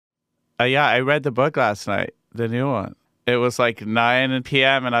Yeah, I read the book last night, the new one. It was like 9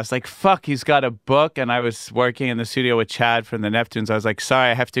 p.m. and I was like, fuck, he's got a book. And I was working in the studio with Chad from the Neptunes. I was like,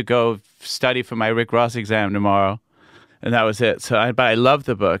 sorry, I have to go study for my Rick Ross exam tomorrow. And that was it. But I love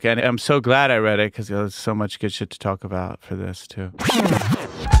the book. And I'm so glad I read it because there's so much good shit to talk about for this too.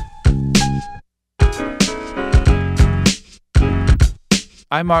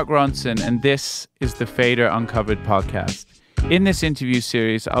 I'm Mark Ronson, and this is the FADER Uncovered podcast. In this interview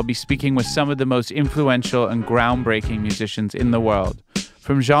series, I'll be speaking with some of the most influential and groundbreaking musicians in the world,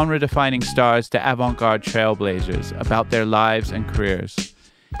 from genre-defining stars to avant-garde trailblazers, about their lives and careers.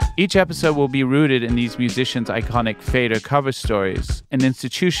 Each episode will be rooted in these musicians' iconic FADER cover stories, an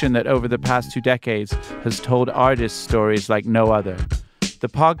institution that over the past 2 decades has told artists stories like no other. The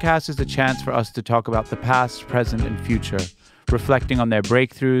podcast is a chance for us to talk about the past, present, and future, reflecting on their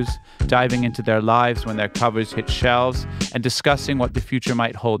breakthroughs, diving into their lives when their covers hit shelves, and discussing what the future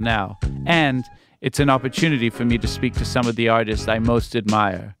might hold now. And it's an opportunity for me to speak to some of the artists I most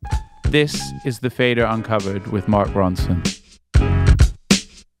admire. This is the FADER Uncovered with Mark Ronson.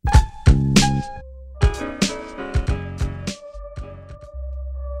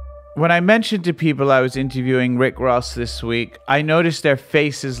 When I mentioned to people I was interviewing Rick Ross this week, I noticed their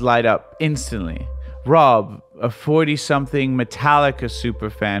faces light up instantly. Rob, a 40-something Metallica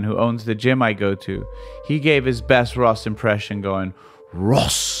superfan who owns the gym I go to, he gave his best Ross impression going,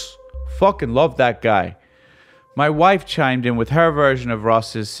 Ross! Fucking love that guy. My wife chimed in with her version of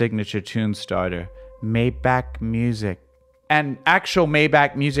Ross's signature tune starter, Maybach Music. An actual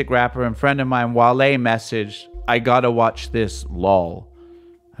Maybach Music rapper and friend of mine, Wale, messaged, I gotta watch this, lol.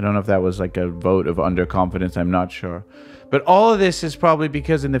 I don't know if that was like a vote of underconfidence, I'm not sure. But all of this is probably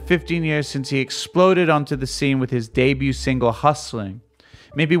because in the 15 years since he exploded onto the scene with his debut single, Hustlin,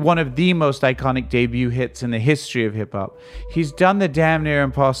 maybe one of the most iconic debut hits in the history of hip-hop, he's done the damn near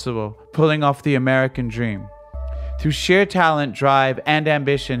impossible, pulling off the American dream. Through sheer talent, drive, and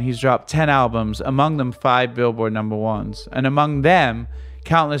ambition, he's dropped 10 albums, among them 5 Billboard #1s, and among them,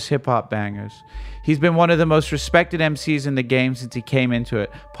 countless hip-hop bangers. He's been one of the most respected MCs in the game since he came into it,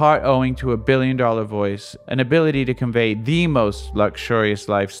 part owing to a billion-dollar voice, an ability to convey the most luxurious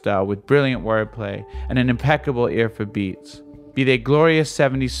lifestyle with brilliant wordplay, and an impeccable ear for beats. Be they glorious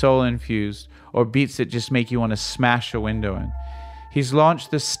 70s soul-infused, or beats that just make you want to smash a window in. He's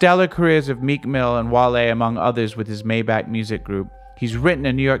launched the stellar careers of Meek Mill and Wale, among others, with his Maybach Music Group. He's written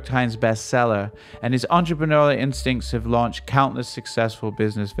a New York Times bestseller, and his entrepreneurial instincts have launched countless successful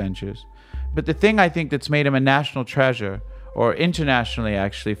business ventures. But the thing I think that's made him a national treasure, or internationally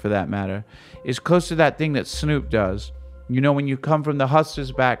actually for that matter, is close to that thing that Snoop does. You know, when you come from the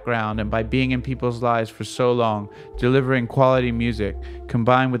hustler's background and by being in people's lives for so long, delivering quality music,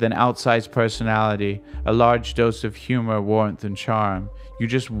 combined with an outsized personality, a large dose of humor, warmth, and charm, you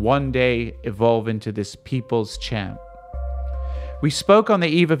just one day evolve into this people's champ. We spoke on the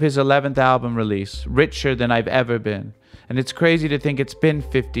eve of his 11th album release, Richer Than I've Ever Been, and it's crazy to think it's been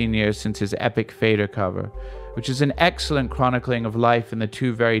 15 years since his epic FADER cover, which is an excellent chronicling of life in the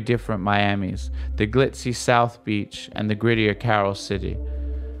 2 very different Miamis, the glitzy South Beach and the grittier Carol City.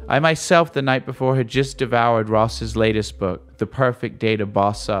 I myself, the night before, had just devoured Ross's latest book, The Perfect Day to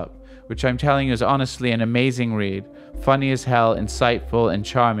Boss Up, which I'm telling you is honestly an amazing read, funny as hell, insightful, and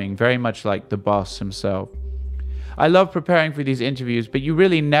charming, very much like the boss himself. I love preparing for these interviews, but you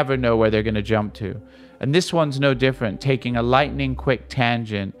really never know where they're going to jump to. And this one's no different, taking a lightning-quick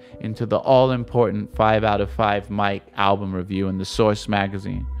tangent into the all-important 5 out of 5 Mike album review in the Source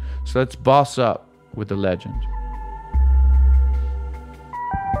magazine. So let's boss up with the legend.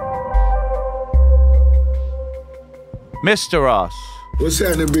 Mr. Ross. What's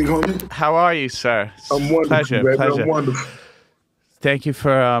happening, big homie? How are you, sir? I'm wonderful, Pleasure. I'm wonderful. Thank you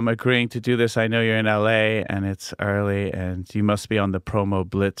for agreeing to do this. I know you're in LA and it's early and you must be on the promo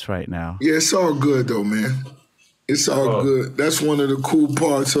blitz right now. Yeah, it's all good though, man. It's all good. That's one of the cool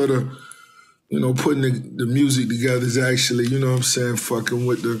parts of the, putting the music together is actually, fucking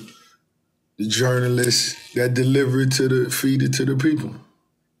with the journalists that deliver it feed it to the people.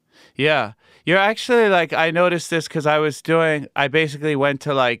 Yeah. You're actually I noticed this because I basically went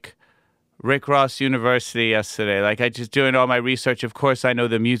to Rick Ross University yesterday. I just doing all my research. Of course, I know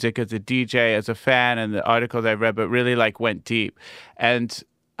the music as a DJ, as a fan, and the articles I read, but really went deep. And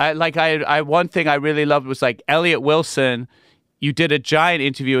one thing I really loved was Elliot Wilson. You did a giant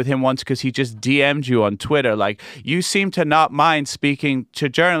interview with him once because he just DM'd you on Twitter. You seem to not mind speaking to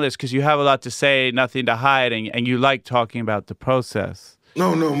journalists because you have a lot to say, nothing to hide, and you like talking about the process.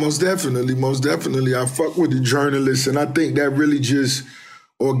 No, most definitely. I fuck with the journalists, and I think that really just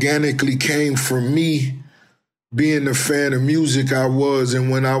organically came from me being the fan of music I was, and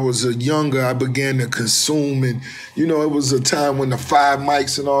when I was younger, I began to consume, and it was a time when the five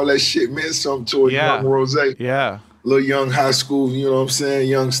mics and all that shit meant something to a young Rose, little young high school, you know what I'm saying,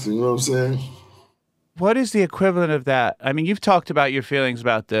 youngster, you know what I'm saying. What is the equivalent of that? I mean, you've talked about your feelings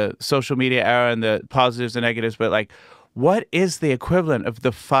about the social media era and the positives and negatives, but like, what is the equivalent of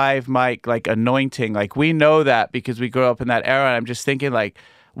the five mic like anointing? Like, we know that because we grew up in that era. And I'm just thinking, like,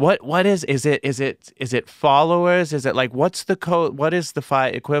 what is it followers? Is it like, what's the code? What is the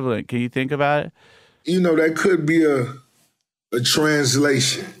five equivalent? Can you think about it? That could be a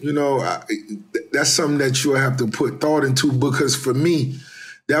translation. That's something that you'll have to put thought into, because for me,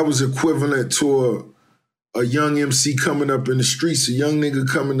 that was equivalent to a young MC coming up in the streets, a young nigga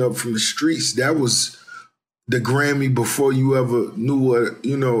coming up from the streets. That was the Grammy before you ever knew what,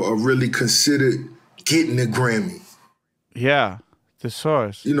 a really considered getting a Grammy. Yeah, the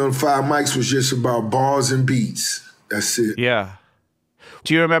source. The five mics was just about bars and beats. That's it. Yeah.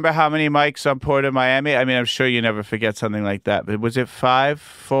 Do you remember how many mics on Port of Miami? I mean, I'm sure you never forget something like that, but was it 5,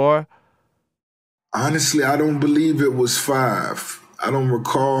 4? Honestly, I don't believe it was 5. I don't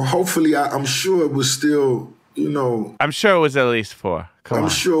recall. Hopefully, I'm sure it was still, I'm sure it was at least 4. I'm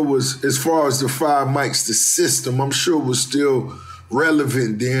sure it was, as far as the five mics, the system, I'm sure it was still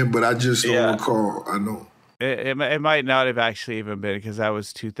relevant then, but I just don't recall. I know. It might not have actually even been, because that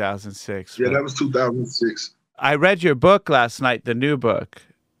was 2006. Yeah, that was 2006. I read your book last night, the new book.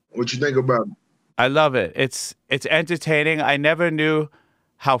 What you think about it? I love it. It's entertaining. I never knew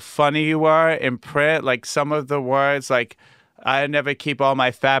how funny you were in print. Like, some of the words, like, I never keep all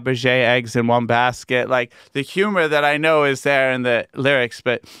my Fabergé eggs in one basket. Like, the humor that I know is there in the lyrics,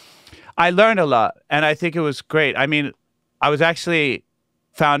 but I learned a lot, and I think it was great. I mean, I was actually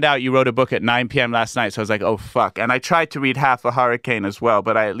found out you wrote a book at 9 p.m. last night, so I was like, oh, fuck. And I tried to read half of Hurricane as well,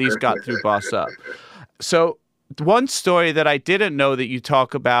 but I at least got through Boss Up. So one story that I didn't know that you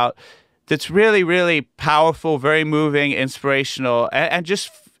talk about that's really, really powerful, very moving, inspirational, and just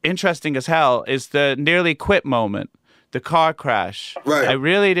interesting as hell is the nearly quit moment. The car crash. Right. I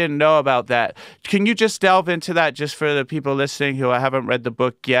really didn't know about that. Can you just delve into that just for the people listening who haven't read the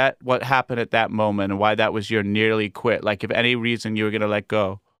book yet? What happened at that moment and why that was your nearly quit? Like, if any reason you were going to let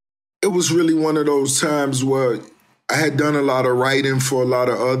go? It was really one of those times where I had done a lot of writing for a lot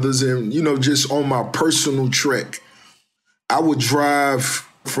of others, and, just on my personal trek, I would drive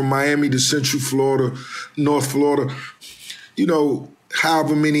from Miami to Central Florida, North Florida,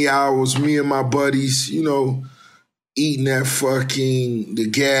 however many hours, me and my buddies, eating at the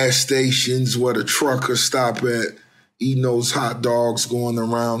gas stations where the truckers stop at, eating those hot dogs, going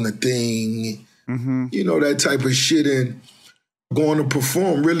around the thing, that type of shit, and going to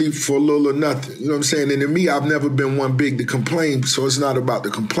perform really for a little or nothing. You know what I'm saying? And to me, I've never been one big to complain, so it's not about the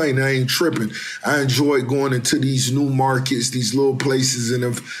complaint. I ain't tripping. I enjoy going into these new markets, these little places, and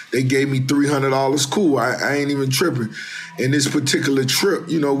if they gave me $300, cool. I ain't even tripping. And this particular trip,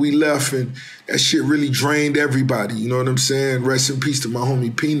 we left, and that shit really drained everybody. You know what I'm saying? Rest in peace to my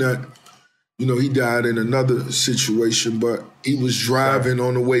homie Peanut. He died in another situation, but he was driving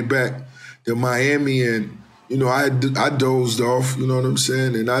on the way back to Miami, and I dozed off, you know what I'm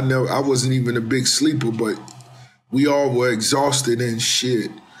saying? And I wasn't even a big sleeper, but we all were exhausted and shit.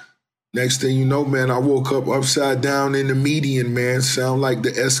 Next thing you know, man, I woke up upside down in the median, man. Sound like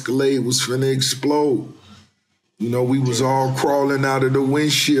the Escalade was finna explode. We was all crawling out of the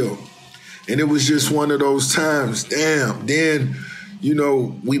windshield. And it was just one of those times, damn. Then,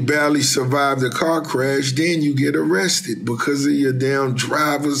 we barely survived the car crash. Then you get arrested because of your damn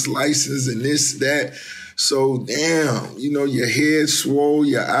driver's license and this, that. So, damn, your head swole,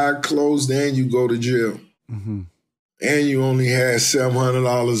 your eye closed, and you go to jail. Mm-hmm. And you only had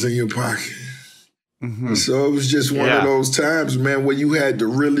 $700 in your pocket. Mm-hmm. So it was just one of those times, man, where you had to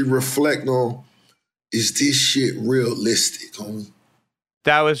really reflect on, is this shit realistic, homie?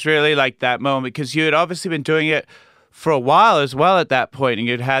 That was really like that moment, because you had obviously been doing it for a while as well at that point, and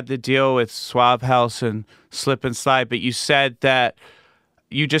you'd had the deal with Suave House and Slip and Slide, but you said that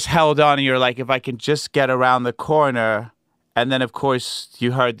you just held on and you're like, if I can just get around the corner. And then, of course,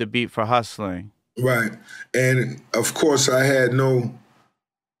 you heard the beat for Hustling. Right. And, of course, I had no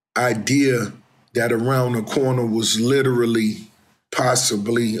idea that around the corner was literally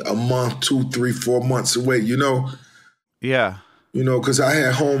possibly a month, 2, 3, 4 months away, Yeah. Because I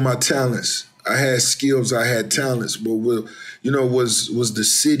had honed my talents. I had skills, I had talents, but, was the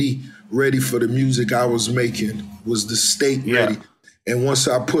city ready for the music I was making? Was the state ready? And once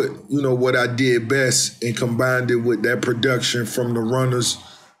I put, what I did best and combined it with that production from the runners,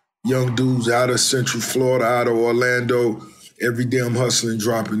 young dudes out of Central Florida, out of Orlando, every damn hustling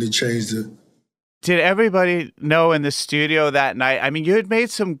dropping, it changed Did everybody know in the studio that night? I mean, you had made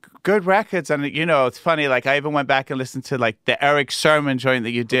some good records, and you know, it's funny. Like, I even went back and listened to like the Eric Sermon joint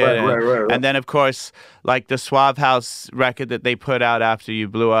that you did, Right. and then of course, like the Suave House record that they put out after you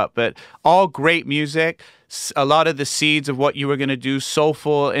blew up. But all great music. A lot of the seeds of what you were gonna do,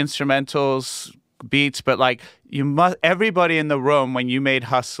 soulful instrumentals, beats. But like, everybody in the room when you made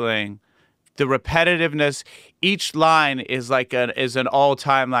Hustling, the repetitiveness, each line is like an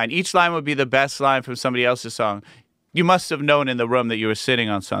all-time line. Each line would be the best line from somebody else's song. You must have known in the room that you were sitting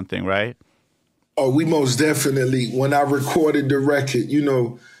on something, right? Oh, we most definitely. When I recorded the record, you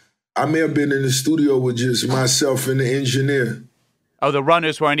know, I may have been in the studio with just myself and the engineer. Oh, the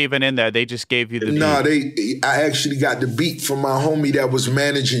runners weren't even in there. They just gave you the beat. No, I actually got the beat from my homie that was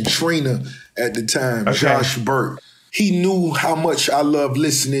managing Trina at the time, okay. Josh Burke. He knew how much I love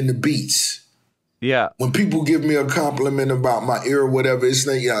listening to beats. Yeah. When people give me a compliment about my ear or whatever, it's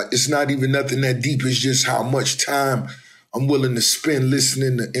not even nothing that deep. It's just how much time I'm willing to spend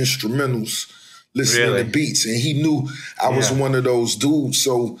listening to instrumentals, listening to beats. And he knew I was one of those dudes.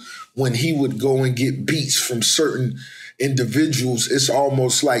 So when he would go and get beats from certain individuals, it's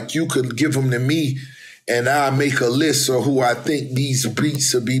almost like you could give them to me and I make a list of who I think these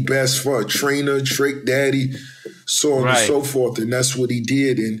beats would be best for. Trina, Trick Daddy, so on and so forth. And that's what he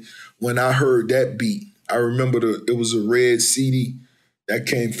did. And when I heard that beat, I remember it was a red CD that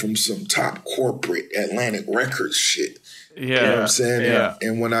came from some top corporate Atlantic Records shit. Yeah. You know what I'm saying? Yeah.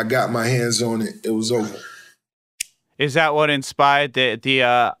 And when I got my hands on it, it was over. Is that what inspired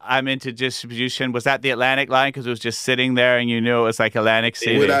the I'm into distribution? Was that the Atlantic line because it was just sitting there and you knew it was like Atlantic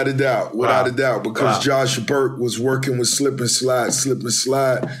CD? Without a doubt. Without a doubt. Because Josh Burke was working with Slip and Slide. Slip and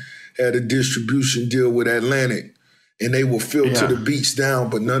Slide had a distribution deal with Atlantic. And they will filter the beats down,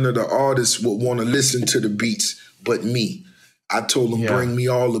 but none of the artists would want to listen to the beats but me. I told them, bring me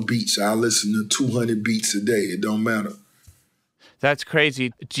all the beats. I listen to 200 beats a day. It don't matter. That's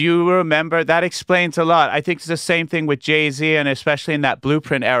crazy. Do you remember? That explains a lot. I think it's the same thing with Jay-Z, and especially in that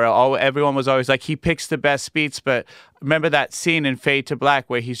Blueprint era. Everyone was always like, he picks the best beats, but remember that scene in Fade to Black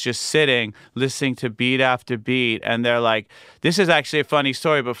where he's just sitting, listening to beat after beat, and they're like, this is actually a funny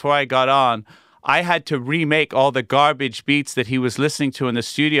story. Before I got on, I had to remake all the garbage beats that he was listening to in the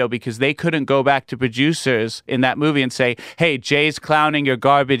studio because they couldn't go back to producers in that movie and say, hey, Jay's clowning your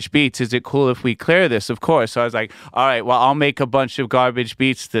garbage beats. Is it cool if we clear this? Of course. So I was like, all right, well, I'll make a bunch of garbage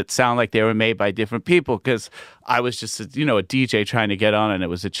beats that sound like they were made by different people because I was just, a DJ trying to get on and it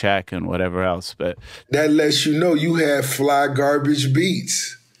was a check and whatever else. But that lets you know you have fly garbage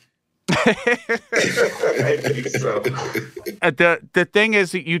beats. I think so. The thing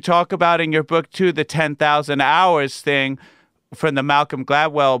is that you talk about in your book too, the 10,000 hours thing from the Malcolm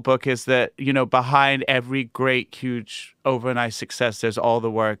Gladwell book is that, behind every great, huge overnight success, there's all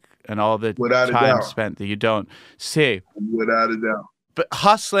the work and all the time spent that you don't see. Without a doubt. But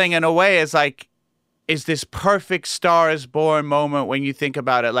Hustling in a way is this perfect Star is Born moment when you think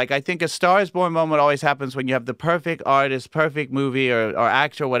about it. Like, I think a Star is Born moment always happens when you have the perfect artist, perfect movie or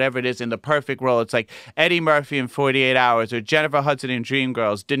actor, whatever it is, in the perfect role. It's like Eddie Murphy in 48 Hours or Jennifer Hudson in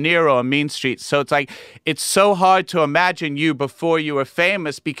Dreamgirls, De Niro in Mean Streets. So it's like, it's so hard to imagine you before you were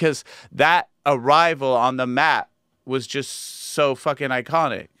famous because that arrival on the map was just so fucking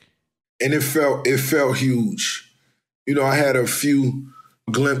iconic. And it felt huge. I had a few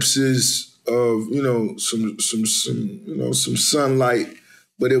glimpses of some sunlight,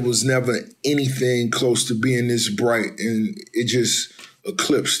 but it was never anything close to being this bright, and it just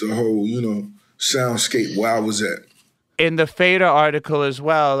eclipsed the whole soundscape where I was at. In the FADER article as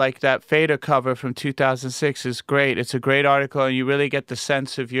well, like that FADER cover from 2006 is great. It's a great article, and you really get the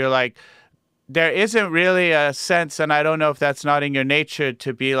sense of there isn't really a sense, and I don't know if that's not in your nature,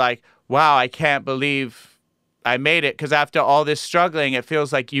 to be like, wow, I can't believe I made it, because after all this struggling, it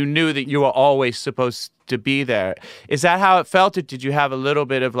feels like you knew that you were always supposed to be there. Is that how it felt, or did you have a little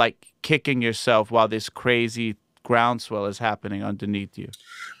bit of kicking yourself while this crazy groundswell is happening underneath you?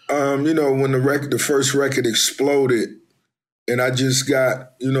 When the first record exploded, and I just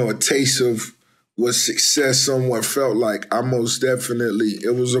got a taste of what success somewhat felt like, I most definitely,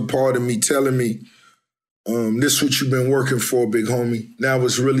 it was a part of me telling me, this is what you've been working for, big homie. Now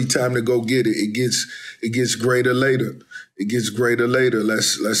it's really time to go get it. It gets greater later. It gets greater later.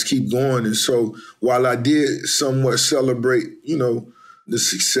 Let's keep going. And so while I did somewhat celebrate, the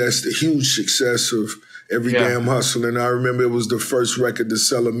success, the huge success of Every Damn Hustlin', I remember it was the first record to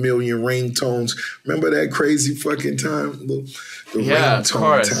sell 1 million ringtones. Remember that crazy fucking time? The ringtone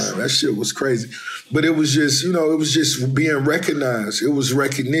time. That shit was crazy. But it was just, it was just being recognized. It was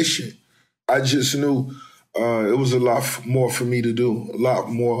recognition. I just knew it was a lot more for me to do, a lot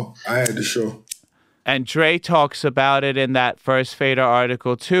more I had to show. And Dre talks about it in that first Fader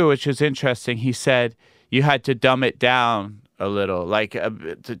article too, which is interesting. He said you had to dumb it down a little, like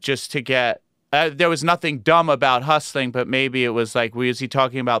just to get. There was nothing dumb about hustling, but maybe it was like, was he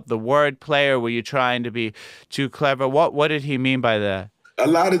talking about the wordplay, or were you trying to be too clever? What did he mean by that? A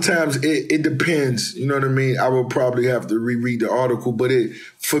lot of times it depends. You know what I mean? I would probably have to reread the article, but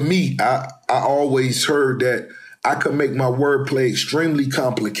for me, I always heard that I could make my wordplay extremely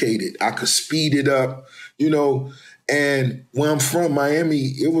complicated. I could speed it up, you know. And where I'm from,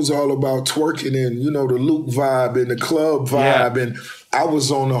 Miami, it was all about twerking and, you know, the Luke vibe and the club vibe. Yeah. And I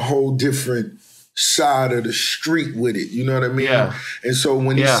was on a whole different side of the street with it. You know what I mean? Yeah. And so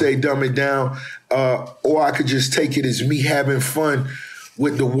when you say dumb it down, or I could just take it as me having fun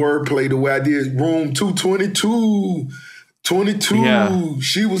with the wordplay the way I did. Room 222. 22, yeah.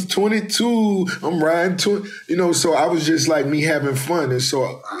 She was 22, I'm riding 20, you know, so I was just like me having fun. And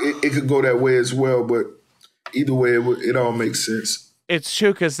so it could go that way as well, but either way, it all makes sense. It's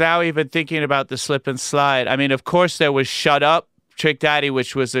true, because now even thinking about the Slip and Slide, I mean, of course there was Shut Up, Trick Daddy,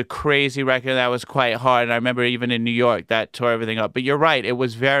 which was a crazy record that was quite hard. And I remember even in New York, that tore everything up. But you're right, it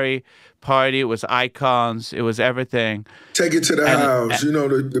was very party, it was icons, it was everything. Take It to the House, you know,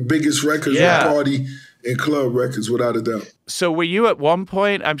 the biggest records were party and club records, without a doubt. So were you at one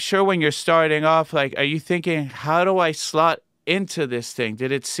point, I'm sure when you're starting off, like, are you thinking, how do I slot into this thing?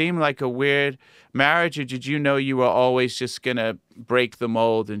 Did it seem like a weird marriage, or did you know you were always just going to break the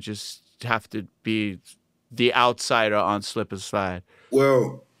mold and just have to be the outsider on Slip and Slide?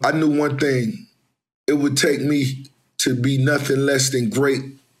 Well, I knew one thing. It would take me to be nothing less than great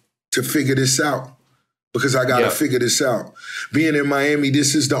to figure this out, because I got to figure this out. Being in Miami,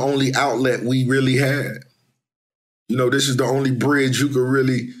 this is the only outlet we really had. You know, this is the only bridge you could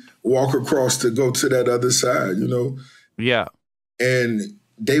really walk across to go to that other side, you know? Yeah. And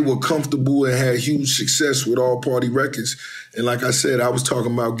they were comfortable and had huge success with All Party Records. And like I said, I was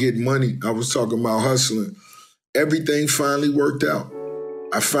talking about getting money. I was talking about hustling. Everything finally worked out.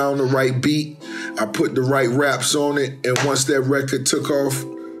 I found the right beat. I put the right raps on it. And once that record took off,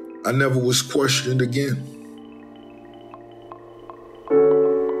 I never was questioned again.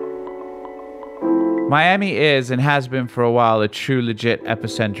 Miami is and has been for a while a true legit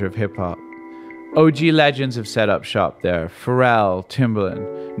epicenter of hip-hop. OG legends have set up shop there. Pharrell,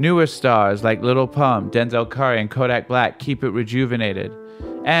 Timbaland. Newer stars like Lil Pump, Denzel Curry, and Kodak Black keep it rejuvenated.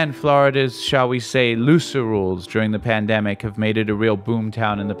 And Florida's, shall we say, looser rules during the pandemic have made it a real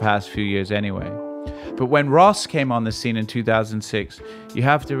boomtown in the past few years anyway. But when Ross came on the scene in 2006, you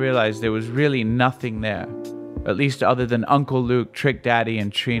have to realize there was really nothing there. At least other than Uncle Luke, Trick Daddy,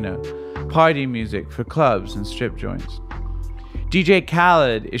 and Trina. Party music for clubs and strip joints. DJ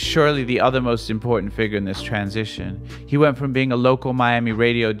Khaled is surely the other most important figure in this transition. He went from being a local Miami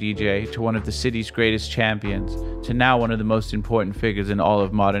radio DJ to one of the city's greatest champions, to now one of the most important figures in all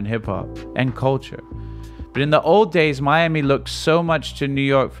of modern hip-hop and culture. But in the old days, Miami looked so much to New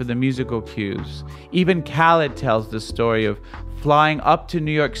York for the musical cues. Even Khaled tells the story of flying up to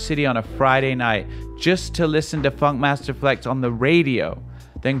New York City on a Friday night just to listen to Funkmaster Flex on the radio,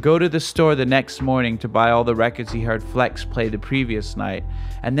 then go to the store the next morning to buy all the records he heard Flex play the previous night,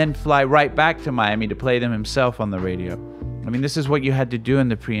 and then fly right back to Miami to play them himself on the radio. I mean, this is what you had to do in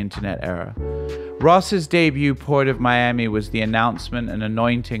the pre-internet era. Ross's debut port of Miami was the announcement and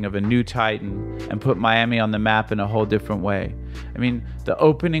anointing of a new titan and put Miami on the map in a whole different way. I mean, the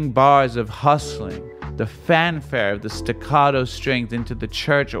opening bars of Hustlin, the fanfare of the staccato strings into the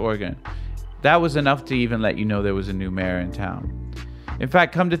church organ, that was enough to even let you know there was a new mayor in town. In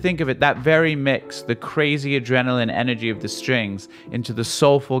fact, come to think of it, that very mix, the crazy adrenaline energy of the strings into the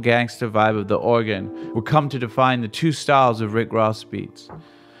soulful gangster vibe of the organ, would come to define the two styles of Rick Ross beats.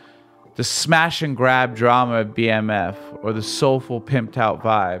 The smash and grab drama of BMF, or the soulful pimped out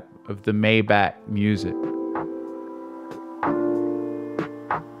vibe of the Maybach music.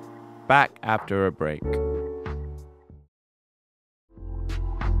 Back after a break.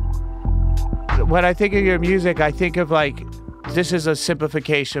 When I think of your music, I think of like, this is a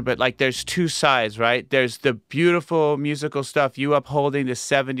simplification, but like there's two sides, right? There's the beautiful musical stuff, you upholding the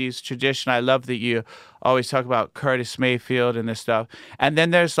 70s tradition. I love that you always talk about Curtis Mayfield and this stuff. And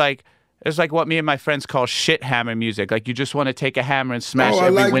then there's like what me and my friends call shit hammer music. Like you just want to take a hammer and smash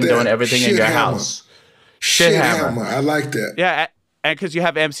every window and everything shit in your hammer. House. Shit hammer. I like that. Yeah, and because you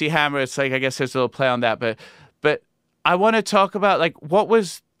have MC Hammer, it's like, I guess there's a little play on that. But I want to talk about like, what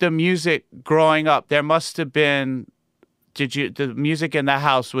was the music growing up? There must have been... the music in the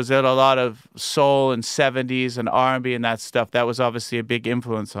house, was it a lot of soul and 70s and R&B and that stuff? That was obviously a big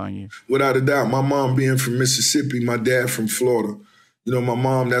influence on you. Without a doubt. My mom being from Mississippi, my dad from Florida. You know, my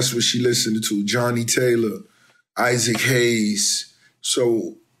mom, that's what she listened to, Johnny Taylor, Isaac Hayes.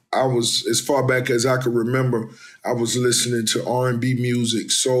 So I was, as far back as I could remember, I was listening to R&B music,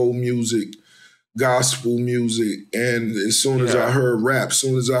 soul music, gospel music. And as soon as I heard rap, as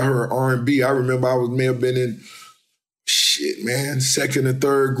soon as I heard R&B, I remember may have been in, second or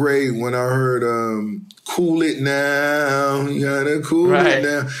third grade when I heard Cool It Now, you gotta cool it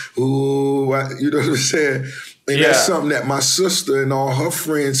now. Ooh, you know what I'm saying? And that's something that my sister and all her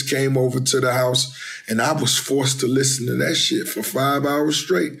friends came over to the house, and I was forced to listen to that shit for 5 hours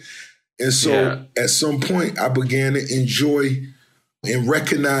straight. And so at some point, I began to enjoy and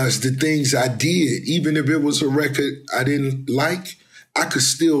recognize the things I did. Even if it was a record I didn't like, I could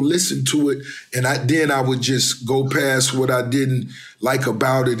still listen to it. And then I would just go past what I didn't like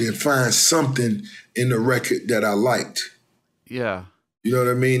about it and find something in the record that I liked. Yeah. You know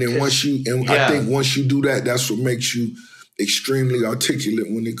what I mean? And I think once you do that, that's what makes you extremely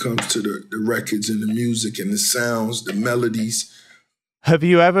articulate when it comes to the records and the music and the sounds, the melodies. Have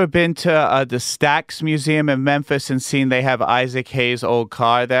you ever been to the Stax Museum in Memphis and seen they have Isaac Hayes' old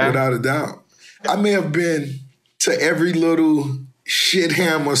car there? Without a doubt. I may have been to every little shit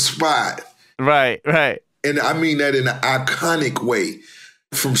hammer spot. Right. And I mean that in an iconic way.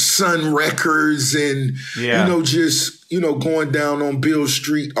 From Sun Records and, just, going down on Bill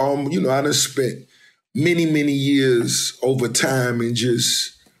Street. I done spent many, many years over time and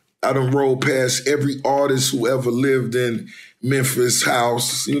I done rolled past every artist who ever lived in Memphis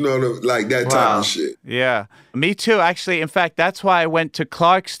house, like that type of shit. Yeah. Me too, actually. In fact, that's why I went to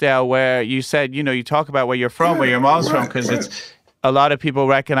Clarksdale, where you said, you talk about where you're from, where your mom's from, because it's a lot of people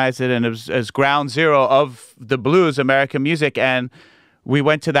recognize it as ground zero of the blues, American music. And we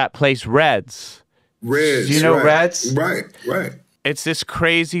went to that place, Reds. Reds. Do you know Reds? Right. It's this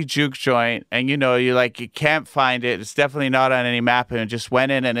crazy juke joint, and you can't find it. It's definitely not on any map, and it just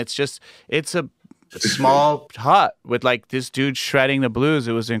went in, and it's a small hut with like this dude shredding the blues.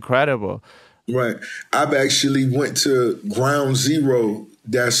 It was incredible. Right. I've actually went to Ground Zero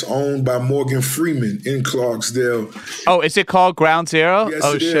that's owned by Morgan Freeman in Clarksdale. Oh, is it called Ground Zero? Yes,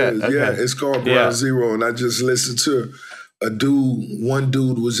 oh, it shit. is. Okay. Yeah, it's called Ground Zero, and I just listened to one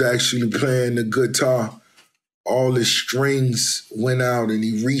dude was actually playing the guitar. All his strings went out and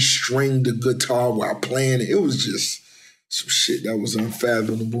he restringed the guitar while playing it. It was just some shit that was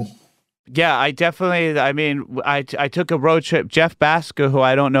unfathomable. Yeah, I took a road trip. Jeff Basker, who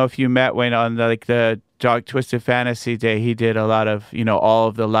I don't know if you met when on the Dark Twisted Fantasy Day, he did a lot of, all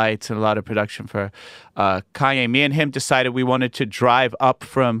of the lights and a lot of production for Kanye. Me and him decided we wanted to drive up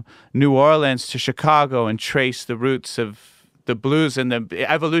from New Orleans to Chicago and trace the roots of the blues and the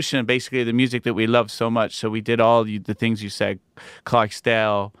evolution of basically the music that we love so much. So we did all the things you said,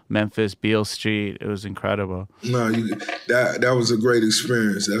 Clarksdale, Memphis, Beale Street. It was incredible. No, that was a great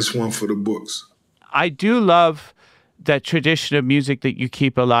experience. That's one for the books. I do love that tradition of music that you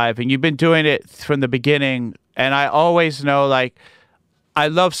keep alive, and you've been doing it from the beginning. And I always know, I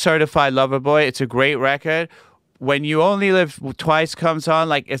love Certified Lover Boy. It's a great record. When You Only Live Twice comes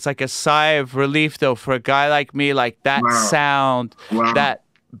on, it's like a sigh of relief, though, for a guy like me, that sound, that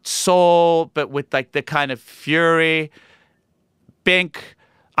soul, but with the kind of fury. Bink,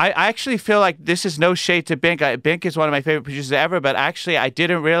 I actually feel like this is no shade to Bink. Bink is one of my favorite producers ever, but actually I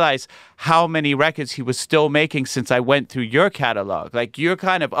didn't realize how many records he was still making since I went through your catalog. You're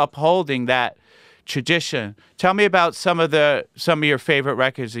kind of upholding that tradition. Tell me about some of your favorite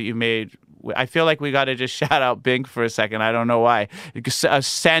records that you made. I feel like we got to just shout out Bink for a second. I don't know why.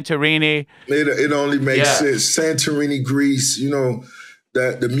 Santorini. It only makes sense. Santorini, Greece,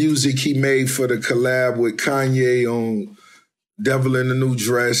 that the music he made for the collab with Kanye on Devil in the New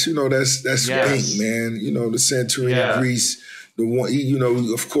Dress, that's Bink, man. The Santorini, Greece, the one,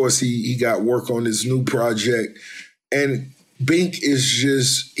 of course he got work on this new project. And Bink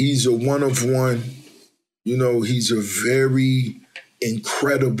is he's a one of one. He's a very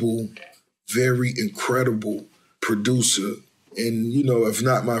incredible producer. And, if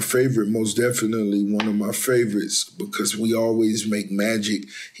not my favorite, most definitely one of my favorites, because we always make magic.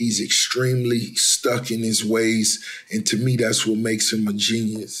 He's extremely stuck in his ways. And to me, that's what makes him a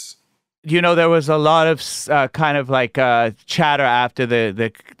genius. There was a lot of chatter after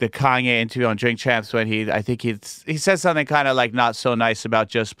the Kanye interview on Drink Champs when he said something kind of not so nice about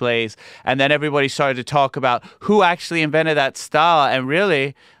Just Blaze. And then everybody started to talk about who actually invented that style. And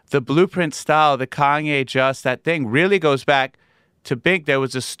really, the Blueprint style, the Kanye that thing really goes back to Bink. There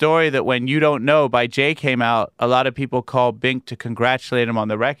was a story that when You Don't Know by Jay came out, a lot of people called Bink to congratulate him on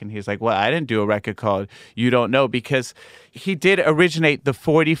the record. He's like, well, I didn't do a record called You Don't Know, because he did originate the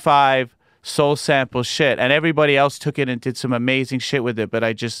 45 soul sample shit, and everybody else took it and did some amazing shit with it. But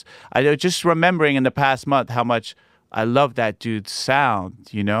I was just remembering in the past month how much I love that dude's sound,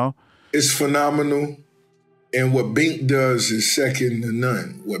 you know? It's phenomenal. And what Bink does is second to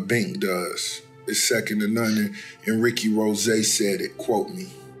none. What Bink does is second to none. And Ricky Rose said it, quote me.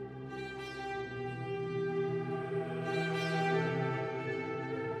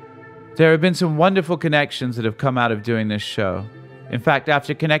 There have been some wonderful connections that have come out of doing this show. In fact,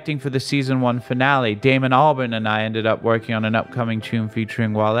 after connecting for the season 1 finale, Damon Albarn and I ended up working on an upcoming tune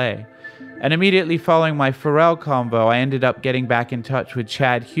featuring Wale. And immediately following my Pharrell convo, I ended up getting back in touch with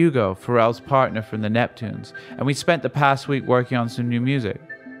Chad Hugo, Pharrell's partner from the Neptunes, and we spent the past week working on some new music.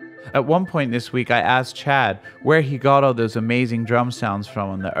 At one point this week, I asked Chad where he got all those amazing drum sounds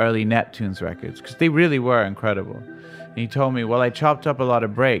from on the early Neptunes records, because they really were incredible. And he told me, well, I chopped up a lot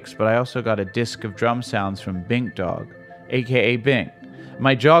of breaks, but I also got a disc of drum sounds from Bink Dog, aka Bink.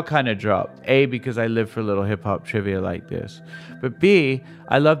 My jaw kind of dropped, A, because I live for little hip-hop trivia like this, but B,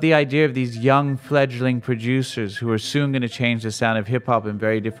 I love the idea of these young fledgling producers who are soon going to change the sound of hip-hop in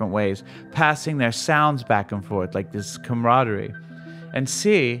very different ways, passing their sounds back and forth like this camaraderie. And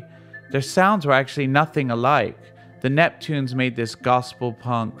C, their sounds were actually nothing alike. The Neptunes made this gospel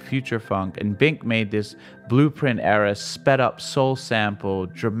punk, future funk, and Bink made this blueprint-era, sped-up soul sample,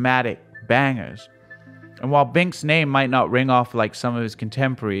 dramatic bangers. And while Bink's name might not ring off like some of his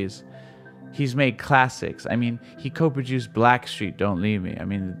contemporaries, he's made classics. I mean, he co-produced Blackstreet, Don't Leave Me. I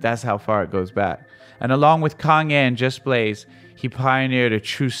mean, that's how far it goes back. And along with Kanye and Just Blaze, he pioneered a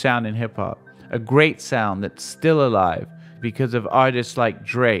true sound in hip-hop, a great sound that's still alive because of artists like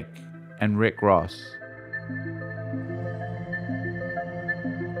Drake and Rick Ross.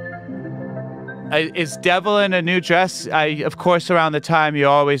 Is Devil in a New Dress? Of course, around the time you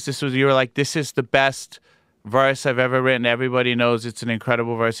were like, this is the best verse I've ever written. Everybody knows it's an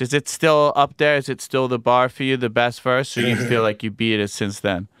incredible verse. Is it still up there? Is it still the bar for you, the best verse, or you feel like you beat it since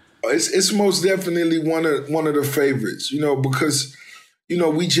then? It's most definitely one of the favorites, because,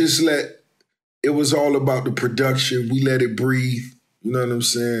 we just it was all about the production. We let it breathe. You know what I'm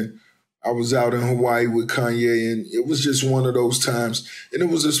saying? I was out in Hawaii with Kanye, and it was just one of those times. And it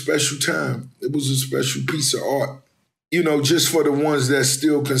was a special time. It was a special piece of art. Just for the ones that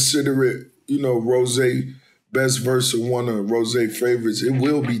still consider it, Rose best verse or one of Rose favorites, it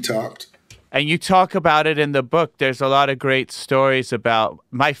will be topped. And you talk about it in the book. There's a lot of great stories about...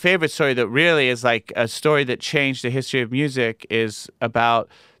 My favorite story that really is like a story that changed the history of music is about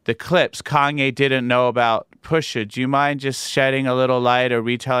the clips Kanye didn't know about Pusha. Do you mind just shedding a little light or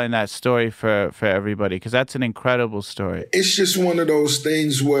retelling that story for everybody? Because that's an incredible story. It's just one of those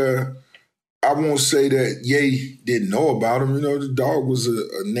things where I won't say that Ye didn't know about him. The dog was a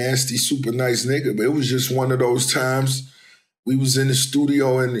nasty, super nice nigga, but it was just one of those times we was in the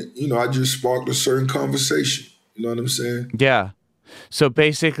studio and, I just sparked a certain conversation. You know what I'm saying? Yeah. So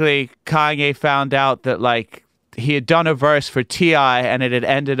basically, Kanye found out that, like, he had done a verse for T.I. and it had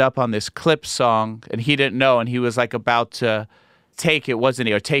ended up on this clip song and he didn't know, and he was like about to take it, wasn't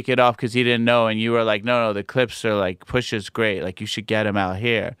he? Or take it off because he didn't know, and you were like, no, the clips are like, Pusha's great, like you should get him out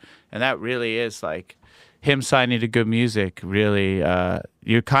here. And that really is like him signing to good music. Really,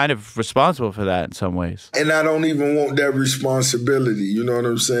 you're kind of responsible for that in some ways. And I don't even want that responsibility. You know what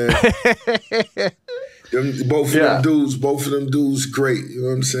I'm saying? Both of them dudes, great. You know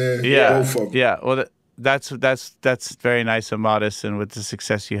what I'm saying? Yeah, both of them. Yeah. Well, that's very nice and modest, and with the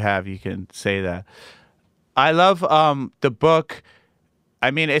success you have, you can say that. I love the book. I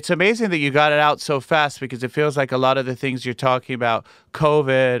mean, it's amazing that you got it out so fast, because it feels like a lot of the things you're talking about,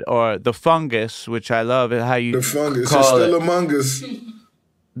 COVID or the fungus, which I love how you the fungus call is still it. Among us.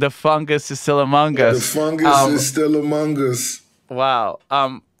 The fungus is still among us. The fungus is still among us. Wow.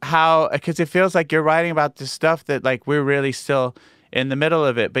 How? Because it feels like you're writing about this stuff that like we're really still in the middle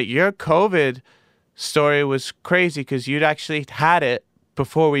of it. But your COVID story was crazy because you'd actually had it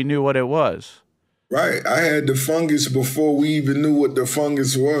before we knew what it was. Right. I had the fungus before we even knew what the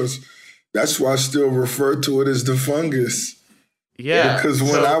fungus was. That's why I still refer to it as the fungus. Yeah. Because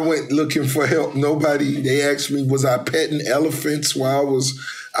when I went looking for help, they asked me, was I petting elephants while I was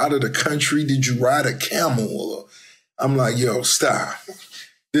out of the country? Did you ride a camel? I'm like, yo, stop.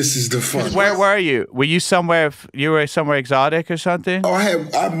 This is the fungus. Where were you? Were you somewhere exotic or something? Oh,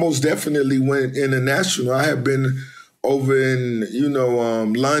 I most definitely went international. I have been over in,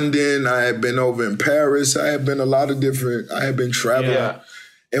 London. I had been over in Paris. I had been traveling. Yeah.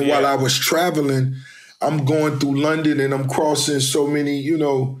 And while I was traveling, I'm going through London and I'm crossing so many,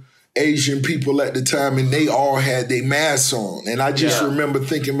 Asian people at the time, and they all had their masks on. And I just remember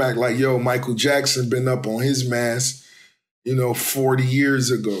thinking back like, yo, Michael Jackson been up on his mask. 40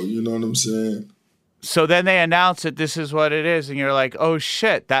 years ago. You know what I'm saying? So then they announce that this is what it is, and you're like, oh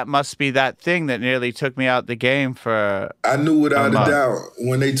shit, that must be that thing that nearly took me out the game for I knew without a doubt.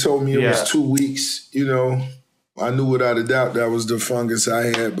 When they told me it was 2 weeks, I knew without a doubt that was the fungus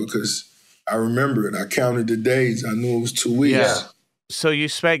I had because I remember it. I counted the days. I knew it was 2 weeks. Yeah. So you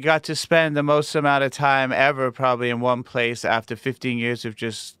got to spend the most amount of time ever probably in one place after 15 years of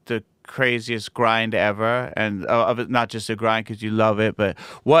just the craziest grind ever, and not just a grind because you love it, but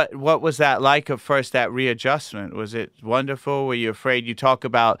what was that like at first, that readjustment? Was it wonderful? Were you afraid? You talk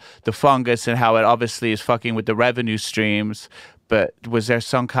about the fungus and how it obviously is fucking with the revenue streams, but was there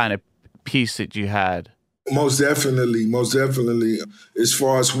some kind of peace that you had? Most definitely. As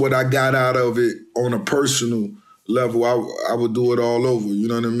far as what I got out of it on a personal level, I would do it all over. You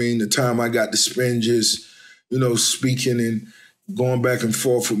know what I mean? The time I got to spend just, speaking and going back and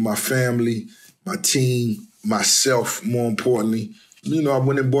forth with my family, my team, myself, more importantly. I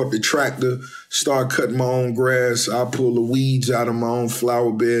went and bought the tractor, started cutting my own grass. I pull the weeds out of my own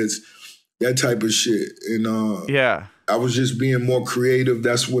flower beds, that type of shit. And I was just being more creative.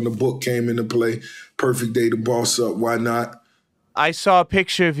 That's when the book came into play. Perfect Day to Boss Up. Why not? I saw a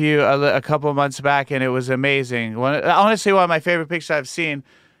picture of you a couple of months back, and it was amazing. Honestly, one of my favorite pictures I've seen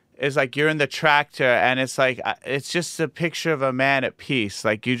is like you're in the tractor, and it's like it's just a picture of a man at peace.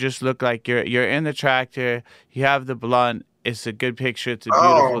 Like you just look like you're in the tractor. You have the blunt. It's a good picture. It's a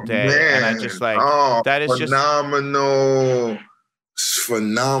beautiful day, man. And I just like that is phenomenal. It's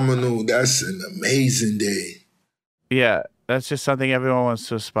phenomenal. That's an amazing day. Yeah. That's just something everyone wants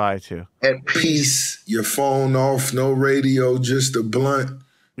to aspire to. At peace, your phone off, no radio, just a blunt.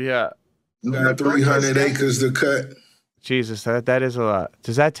 Yeah. You got 300 acres to cut. Jesus, that is a lot.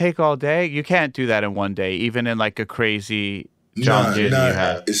 Does that take all day? You can't do that in one day, even in like a crazy John Deere you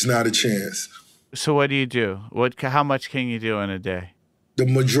have. It's not a chance. So what do you do? How much can you do in a day? The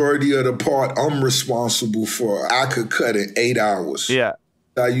majority of the part I'm responsible for, I could cut in 8 hours. Yeah.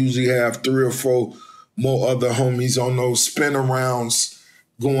 I usually have 3 or 4 more other homies on those spin arounds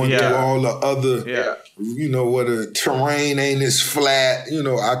going through all the other, where the terrain ain't as flat.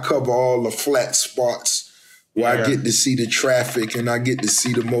 I cover all the flat spots where I get to see the traffic and I get to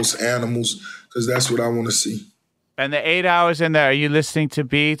see the most animals because that's what I want to see. And the 8 hours in there, are you listening to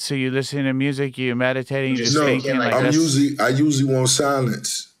beats? Are you listening to music? Are you meditating? Just thinking like I usually want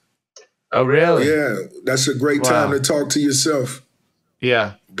silence. Oh, really? Yeah, that's a great time to talk to yourself.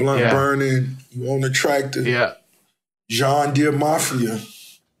 Yeah. Blunt burning, you on the tractor. Yeah. John Deere Mafia.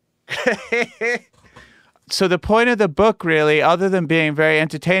 So the point of the book really, other than being very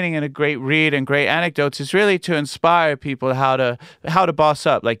entertaining and a great read and great anecdotes, is really to inspire people how to boss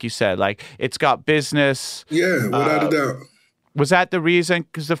up, like you said. Like it's got business. Yeah, without a doubt. Was that the reason?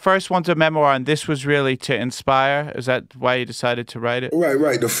 Because the first one's a memoir, and this was really to inspire. Is that why you decided to write it?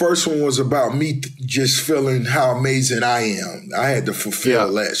 Right. The first one was about me just feeling how amazing I am. I had to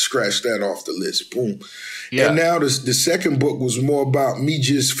fulfill that, scratch that off the list. Boom. Yeah. And now the second book was more about me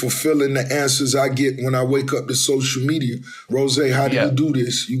just fulfilling the answers I get when I wake up to social media. Rose, how do you do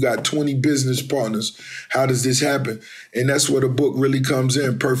this? You got 20 business partners. How does this happen? And that's where the book really comes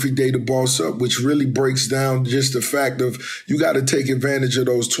in, Perfect Day to Boss Up, which really breaks down just the fact of you got to take advantage of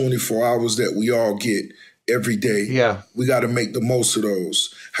those 24 hours that we all get every day. Yeah. We got to make the most of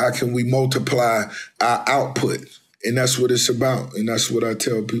those. How can we multiply our output? And that's what it's about. And that's what I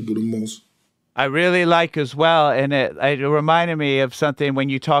tell people the most. I really like as well, and it reminded me of something when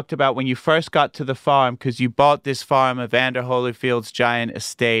you talked about when you first got to the farm, because you bought this farm, Evander Holyfield's giant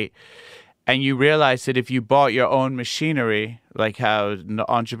estate, and you realized that if you bought your own machinery, like how an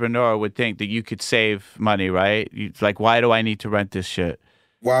entrepreneur would think that you could save money, right? Like, why do I need to rent this shit?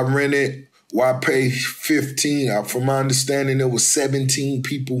 Why rent it? Why pay 15? From my understanding, there was 17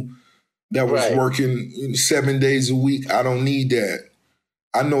 people that was working 7 days a week. I don't need that.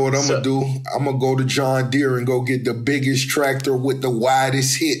 I know what I'm going to do. I'm going to go to John Deere and go get the biggest tractor with the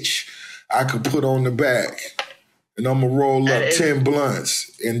widest hitch I could put on the back. And I'm going to roll up 10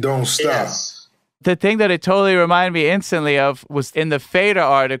 blunts and don't stop. Yes. The thing that it totally reminded me instantly of was in the FADER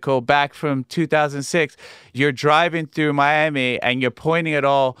article back from 2006. You're driving through Miami and you're pointing at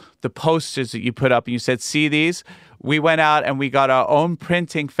all the posters that you put up and you said, see these? We went out and we got our own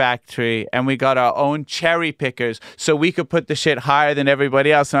printing factory and we got our own cherry pickers so we could put the shit higher than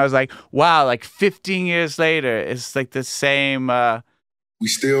everybody else. And I was like, wow, like 15 years later, it's like the same. We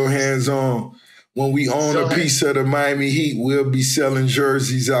still hands-on. When we own a piece of the Miami Heat, we'll be selling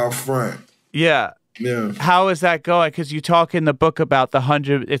jerseys out front. Yeah. Yeah. How is that going? Because you talk in the book about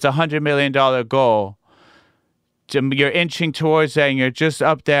it's $100 million goal. You're inching towards that and you're just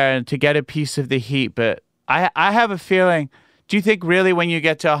up there and to get a piece of the Heat, but I have a feeling. Do you think really when you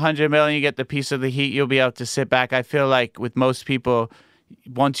get to 100 million, you get the piece of the heat, you'll be able to sit back? I feel like with most people,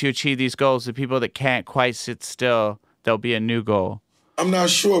 once you achieve these goals, the people that can't quite sit still, there'll be a new goal. I'm not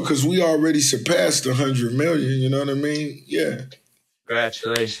sure because we already surpassed 100 million. You know what I mean? Yeah.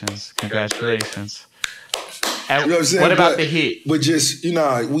 Congratulations. Congratulations. And you know what I'm saying? What about the heat? But just,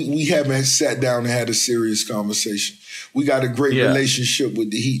 we haven't sat down and had a serious conversation. We got a great relationship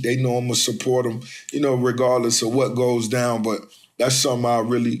with the Heat. They know I'm going to support them, regardless of what goes down. But that's something I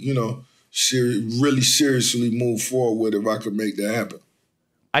really, really seriously move forward with if I could make that happen.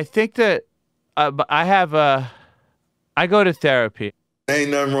 I think that I go to therapy.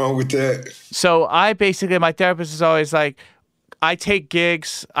 Ain't nothing wrong with that. So my therapist is always like, I take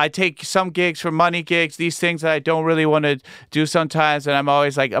gigs. I take some gigs for money gigs, these things that I don't really want to do sometimes. And I'm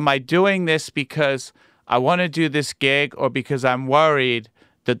always like, am I doing this because I want to do this gig or because I'm worried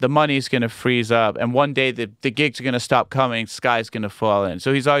that the money is going to freeze up and one day the gigs are going to stop coming, sky's going to fall in.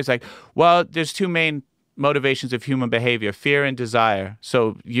 So he's always like, well, there's two main motivations of human behavior, fear and desire.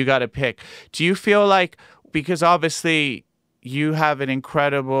 So you got to pick. Do you feel like, because obviously you have an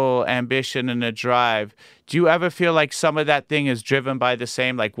incredible ambition and a drive, do you ever feel like some of that thing is driven by the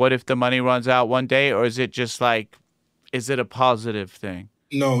same, like what if the money runs out one day, or is it just like, is it a positive thing?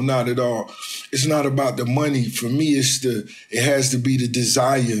 No, not at all. It's not about the money. For me, it has to be the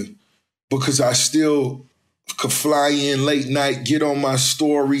desire, because I still could fly in late night, get on my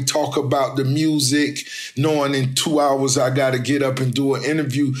story, talk about the music, knowing in 2 hours I got to get up and do an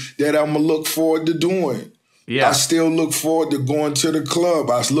interview that I'm going to look forward to doing. Yeah. I still look forward to going to the club.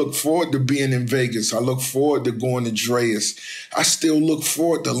 I look forward to being in Vegas. I look forward to going to Dreas. I still look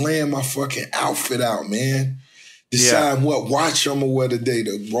forward to laying my fucking outfit out, man. Decide what watch I'm gonna wear today,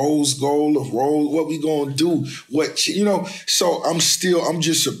 the rose gold, what we gonna do, So I'm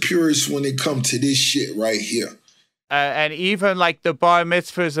just a purist when it comes to this shit right here. And even like the bar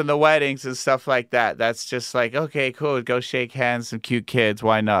mitzvahs and the weddings and stuff like that, that's just like, okay, cool, go shake hands, some cute kids,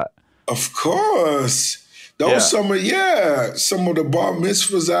 why not? Of course. Some of the bar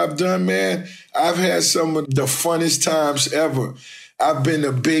mitzvahs I've done, man, I've had some of the funnest times ever. I've been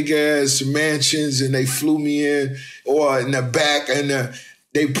to big-ass mansions and they flew me in, or in the back, and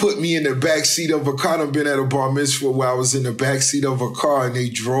they put me in the back seat of a car. I've been at a bar mitzvah where I was in the back seat of a car and they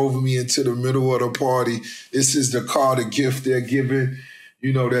drove me into the middle of the party. This is the car, the gift they're giving,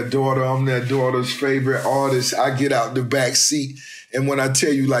 their daughter. I'm their daughter's favorite artist. I get out the back seat, and when I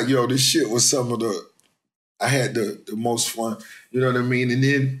tell you, like, yo, this shit was I had the most fun, you know what I mean? And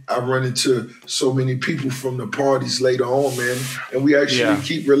then I run into so many people from the parties later on, man, and we actually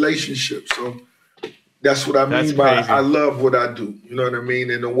keep relationships. So that's what I mean by I love what I do, you know what I mean?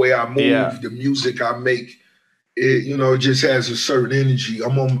 And the way I move, the music I make, it just has a certain energy.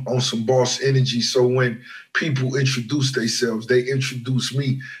 I'm on some boss energy. So when people introduce themselves, they introduce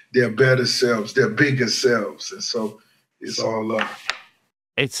me, their better selves, their bigger selves. And so it's all love.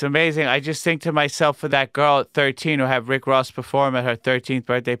 It's amazing. I just think to myself, for that girl at 13 who had Rick Ross perform at her 13th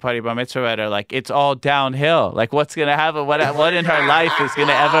birthday party bar mitzvah at her, like, it's all downhill. Like, what's going to happen? What in her life is going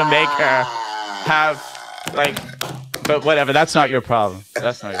to ever make her have, like, but whatever. That's not your problem.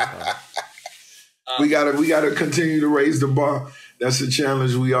 That's not your problem. We gotta continue to raise the bar. That's the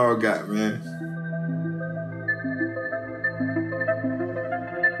challenge we all got, man.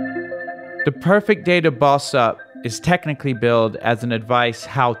 The Perfect Day to Boss Up is technically billed as an advice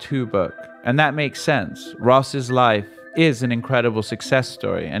how-to book, and that makes sense. Ross's life is an incredible success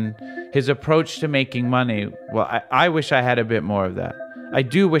story, and his approach to making money, well, I wish I had a bit more of that. I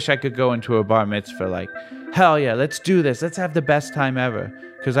do wish I could go into a bar mitzvah like, hell yeah, let's do this, let's have the best time ever,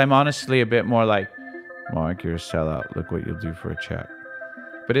 because I'm honestly a bit more like, Mark, you're a sellout, look what you'll do for a check.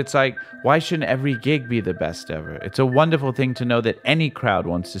 But it's like, why shouldn't every gig be the best ever? It's a wonderful thing to know that any crowd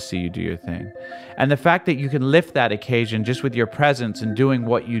wants to see you do your thing. And the fact that you can lift that occasion just with your presence and doing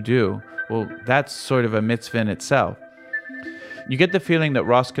what you do, well, that's sort of a mitzvah in itself. You get the feeling that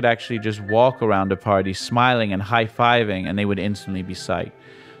Ross could actually just walk around a party smiling and high-fiving and they would instantly be psyched.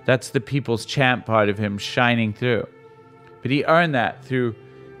 That's the people's champ part of him shining through. But he earned that through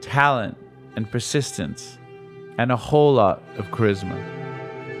talent and persistence and a whole lot of charisma.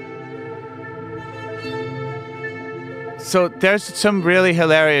 So there's some really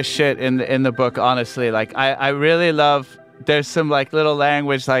hilarious shit in the book, honestly. Like, I really love, there's some like little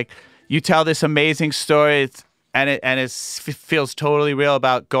language, like you tell this amazing story and it feels totally real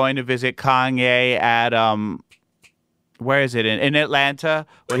about going to visit Kanye at, where is it? In Atlanta,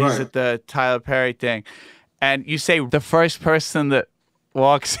 when he's at the Tyler Perry thing. And you say the first person that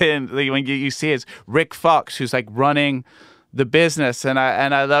walks in, like, when you see is Rick Fox, who's like running the business. And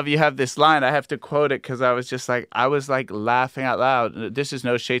I love you have this line. I have to quote it because I was like laughing out loud. This is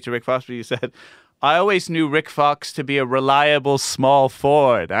no shade to Rick Fox, but you said, I always knew Rick Fox to be a reliable small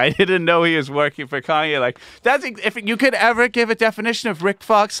forward. I didn't know he was working for Kanye. Like, that's, if you could ever give a definition of Rick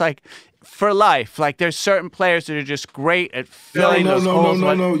Fox, like, for life, like there's certain players that are just great at filling those holes.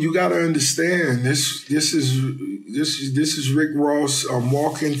 No. You gotta understand this is Rick Ross. I'm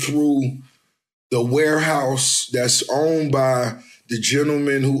walking through the warehouse that's owned by the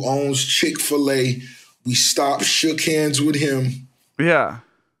gentleman who owns Chick-fil-A. We stopped, shook hands with him. Yeah.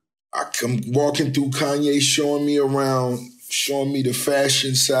 I come walking through, Kanye showing me around, showing me the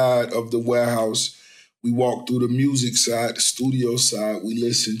fashion side of the warehouse. We walk through the music side, the studio side. We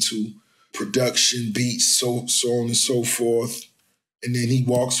listen to production, beats, so on and so forth. And then he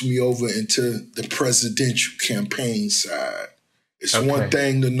walks me over into the presidential campaign side. It's one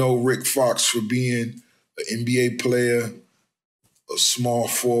thing to know Rick Fox for being an NBA player, a small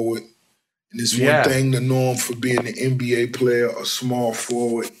forward. And it's one thing to know him for being an NBA player, a small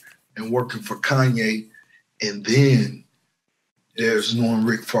forward, and working for Kanye. And then there's knowing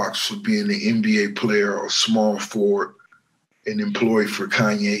Rick Fox for being an NBA player or small forward, an employee for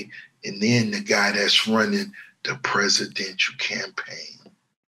Kanye, and then the guy that's running the presidential campaign.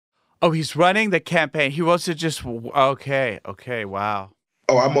 Oh, he's running the campaign. He wasn't just, okay, wow.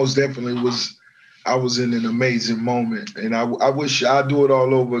 Oh, I most definitely was. I was in an amazing moment. And I wish I'd do it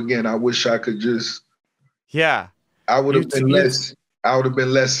all over again. I wish I could just. Yeah. I would have been less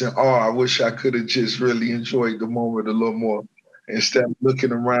in awe. I wish I could have just really enjoyed the moment a little more. Instead of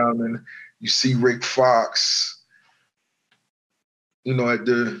looking around and you see Rick Fox, you know, at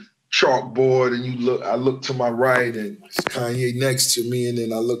the chalkboard, and I look to my right and it's Kanye next to me, and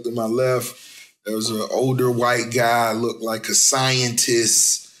then I look to my left. There was an older white guy, looked like a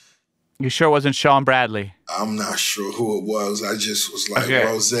scientist. You sure it wasn't Sean Bradley? I'm not sure who it was. I just was like,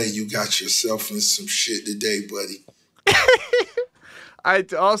 Rose, you got yourself in some shit today, buddy. I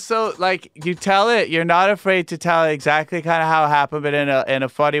also, like, you tell it, you're not afraid to tell exactly kind of how it happened, but in a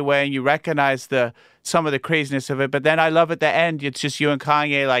funny way, and you recognize some of the craziness of it. But then I love at the end, it's just you and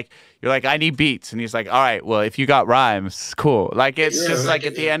Kanye, like, you're like, I need beats. And he's like, all right, well, if you got rhymes, cool. Like, it's just like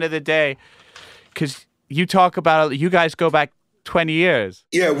at the end of the day, because you talk about it, you guys go back 20 years.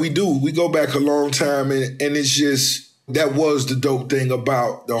 Yeah, we do. We go back a long time, and it's just, that was the dope thing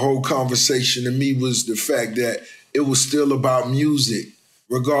about the whole conversation to me, was the fact that it was still about music,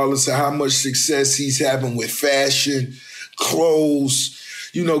 regardless of how much success he's having with fashion, clothes,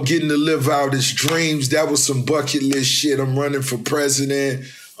 you know, getting to live out his dreams. That was some bucket list shit. I'm running for president.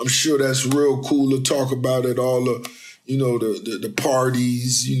 I'm sure that's real cool to talk about at all the, you know, the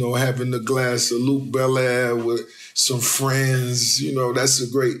parties, you know, having the glass of Luke Belair with some friends. You know, that's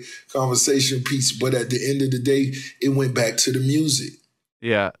a great conversation piece. But at the end of the day, it went back to the music.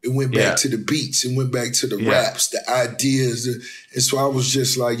 Yeah. It went back to the beats. It went back to the raps, the ideas. And so I was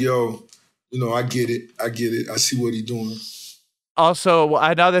just like, yo, you know, I get it. I see what he's doing. Also,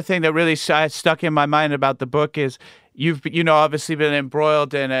 another thing that really stuck in my mind about the book is you've, you know, obviously been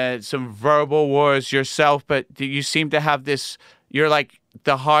embroiled in some verbal wars yourself, but you seem to have this, you're like,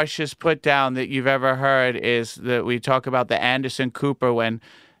 the harshest put down that you've ever heard is that we talk about the Anderson Cooper when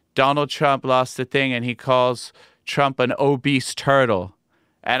Donald Trump lost the thing and he calls Trump an obese turtle.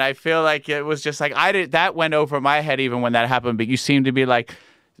 And I feel like it was just like, that went over my head even when that happened, but you seem to be like,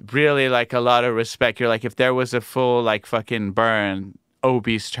 really like a lot of respect. You're like, if there was a full like fucking burn,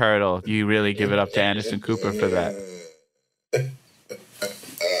 obese turtle, you really give it up to Anderson Cooper for that.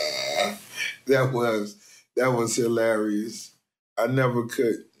 That was hilarious. I never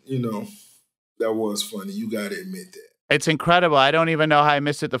could, you know, that was funny. You got to admit that. It's incredible. I don't even know how I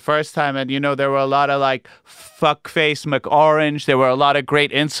missed it the first time. And, you know, there were a lot of like fuckface McOrange. There were a lot of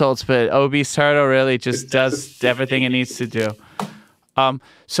great insults, but obese turtle really just does everything it needs to do.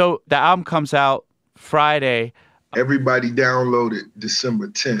 So the album comes out Friday. Everybody download it December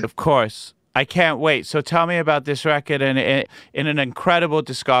 10th. Of course. I can't wait. So tell me about this record and in an incredible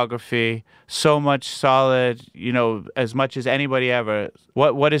discography, so much solid, you know, as much as anybody ever.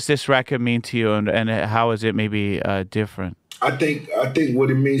 What does this record mean to you and how is it maybe different? I think what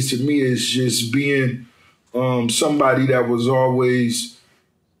it means to me is just being somebody that was always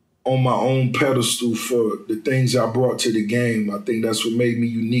on my own pedestal for the things I brought to the game. I think that's what made me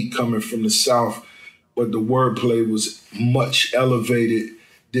unique coming from the South. But the wordplay was much elevated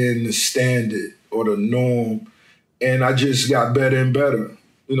than the standard or the norm. And I just got better and better.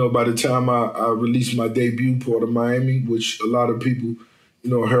 You know, by the time I released my debut, Port of Miami, which a lot of people, you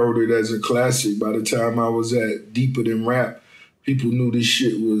know, heralded as a classic, by the time I was at Deeper Than Rap, people knew this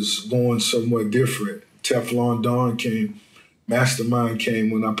shit was going somewhere different. Teflon Don came mastermind came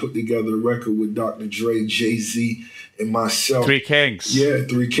when I put together a record with Dr. Dre, Jay-Z, and myself. Three Kings. Yeah,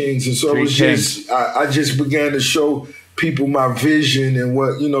 Three Kings. And so Three it was Kings. just, I just began to show people my vision and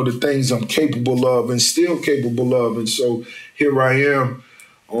what, the things I'm capable of and still capable of. And so here I am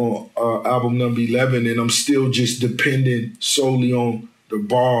on album number 11, and I'm still just depending solely on the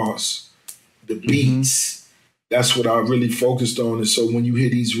bars, the beats. That's what I really focused on. And so when you hear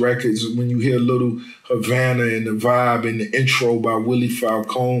these records, when you hear Little Havana and the vibe and the intro by Willie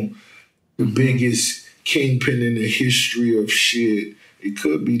Falcone, the biggest kingpin in the history of shit, it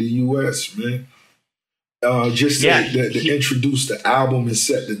could be the U.S., man. To introduce the album and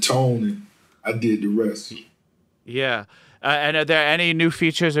set the tone, and I did the rest. Yeah. And are there any new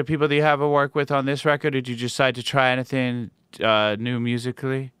features or people that you have to work with on this record? Or did you decide to try anything new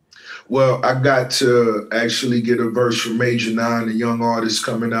musically? Well, I got to actually get a verse from Major 9, a young artist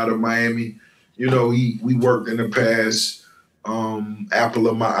coming out of Miami. We worked in the past. Apple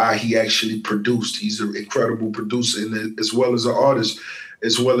of my eye, he actually produced. He's an incredible producer, and as well as an artist,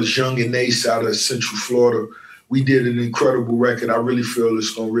 as well as Young and Ace out of Central Florida. We did an incredible record. I really feel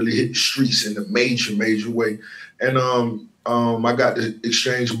it's going to really hit the streets in a major, major way. And I got to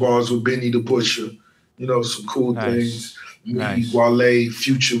exchange bars with Benny the Butcher, some cool things. Nice. Wale,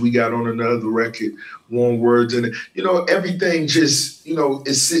 Future, we got on another record, Warm Words. And, everything just,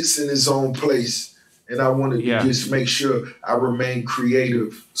 it sits in its own place. And I wanted to just make sure I remain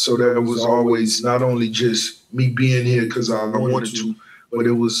creative. So that it was always not only just me being here because I wanted to, but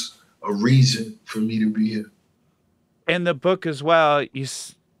it was a reason for me to be here. In the book as well,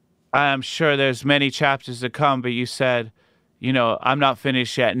 I'm sure there's many chapters to come, but you said, I'm not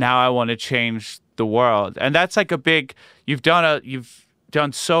finished yet. Now I want to change the world. And that's like you've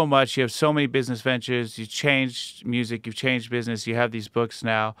done so much. You have so many business ventures. You've changed music. You've changed business. You have these books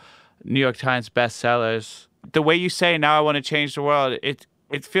now, New York Times bestsellers. The way you say, now I want to change the world, it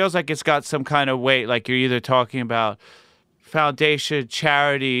feels like it's got some kind of weight. Like you're either talking about foundation,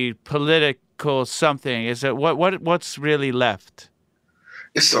 charity, political something. Is it what's really left?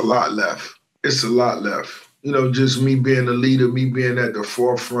 It's a lot left. It's a lot left. Just me being a leader, me being at the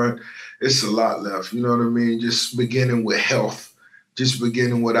forefront. It's a lot left. You know what I mean? Just beginning with health, just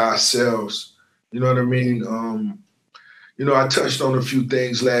beginning with ourselves. You know what I mean? I touched on a few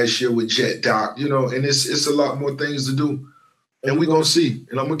things last year with Jet Doc, and it's a lot more things to do. And we're going to see.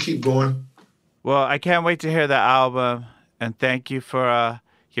 And I'm going to keep going. Well, I can't wait to hear the album. And thank you for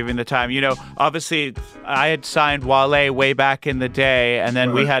giving the time. Obviously, I had signed Wale way back in the day, and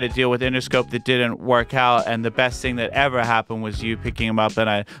then we had to deal with Interscope that didn't work out. And the best thing that ever happened was you picking him up, and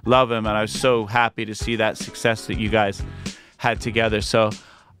I love him. And I was so happy to see that success that you guys had together. So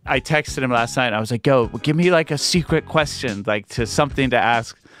I texted him last night, and I was like, yo, give me like a secret question, like to something to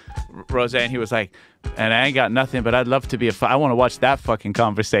ask Roseanne. He was like, and I ain't got nothing, but I'd love to be I want to watch that fucking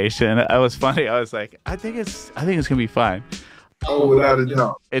conversation. It was funny. I was like, I think it's gonna be fine. Oh, without a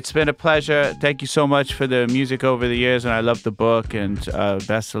doubt. It's been a pleasure. Thank you so much for the music over the years, and I love the book, and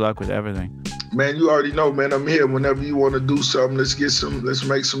best of luck with everything. Man, you already know, man, I'm here. Whenever you want to do something, let's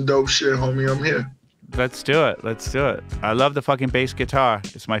make some dope shit, homie. I'm here. Let's do it. I love the fucking bass guitar.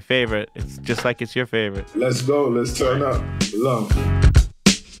 It's my favorite. It's just like it's your favorite. Let's go. Let's turn up. Love.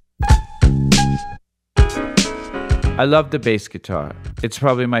 I love the bass guitar. It's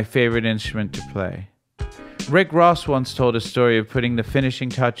probably my favorite instrument to play. Rick Ross once told a story of putting the finishing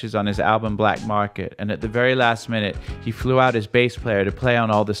touches on his album Black Market, and at the very last minute, he flew out his bass player to play on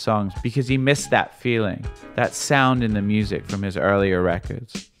all the songs because he missed that feeling, that sound in the music from his earlier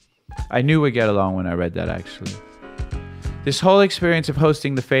records. I knew we'd get along when I read that, actually. This whole experience of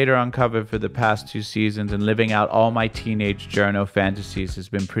hosting the Fader Uncovered for the past 2 seasons and living out all my teenage journo fantasies has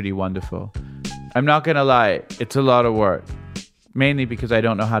been pretty wonderful. I'm not gonna lie, it's a lot of work. Mainly because I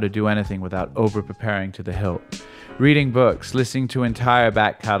don't know how to do anything without over-preparing to the hilt. Reading books, listening to entire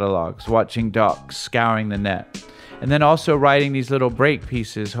back catalogs, watching docs, scouring the net. And then also writing these little break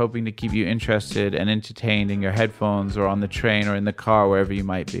pieces, hoping to keep you interested and entertained in your headphones or on the train or in the car, wherever you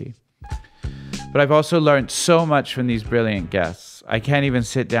might be. But I've also learned so much from these brilliant guests. I can't even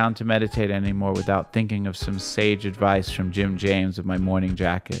sit down to meditate anymore without thinking of some sage advice from Jim James of My Morning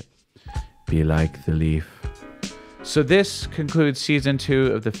Jacket. Be like the leaf. So this concludes season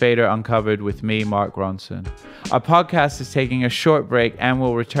 2 of The Fader Uncovered with me, Mark Ronson. Our podcast is taking a short break and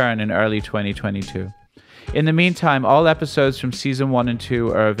will return in early 2022. In the meantime, all episodes from season 1 and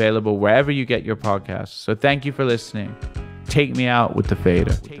 2 are available wherever you get your podcasts. So thank you for listening. Take me out with the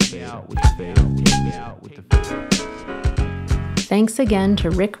Fader. Thanks again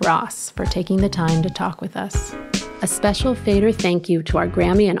to Rick Ross for taking the time to talk with us. A special Fader thank you to our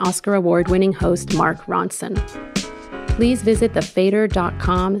Grammy and Oscar Award-winning host, Mark Ronson. Please visit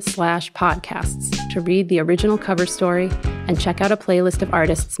thefader.com/podcasts to read the original cover story and check out a playlist of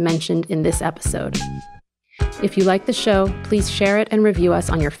artists mentioned in this episode. If you like the show, please share it and review us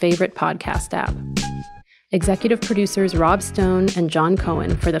on your favorite podcast app. Executive producers Rob Stone and John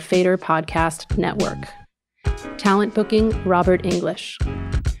Cohen for the FADER Podcast Network. Talent booking, Robert English.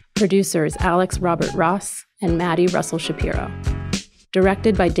 Producers Alex Robert Ross and Maddie Russell Shapiro.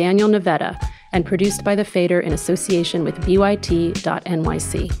 Directed by Daniel Navetta and produced by the FADER in association with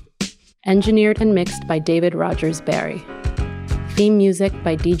BYT.NYC. Engineered and mixed by David Rogers Barry. Theme music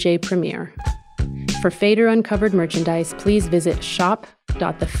by DJ Premier. For FADER Uncovered merchandise, please visit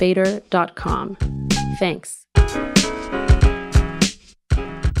shop.thefader.com. Thanks.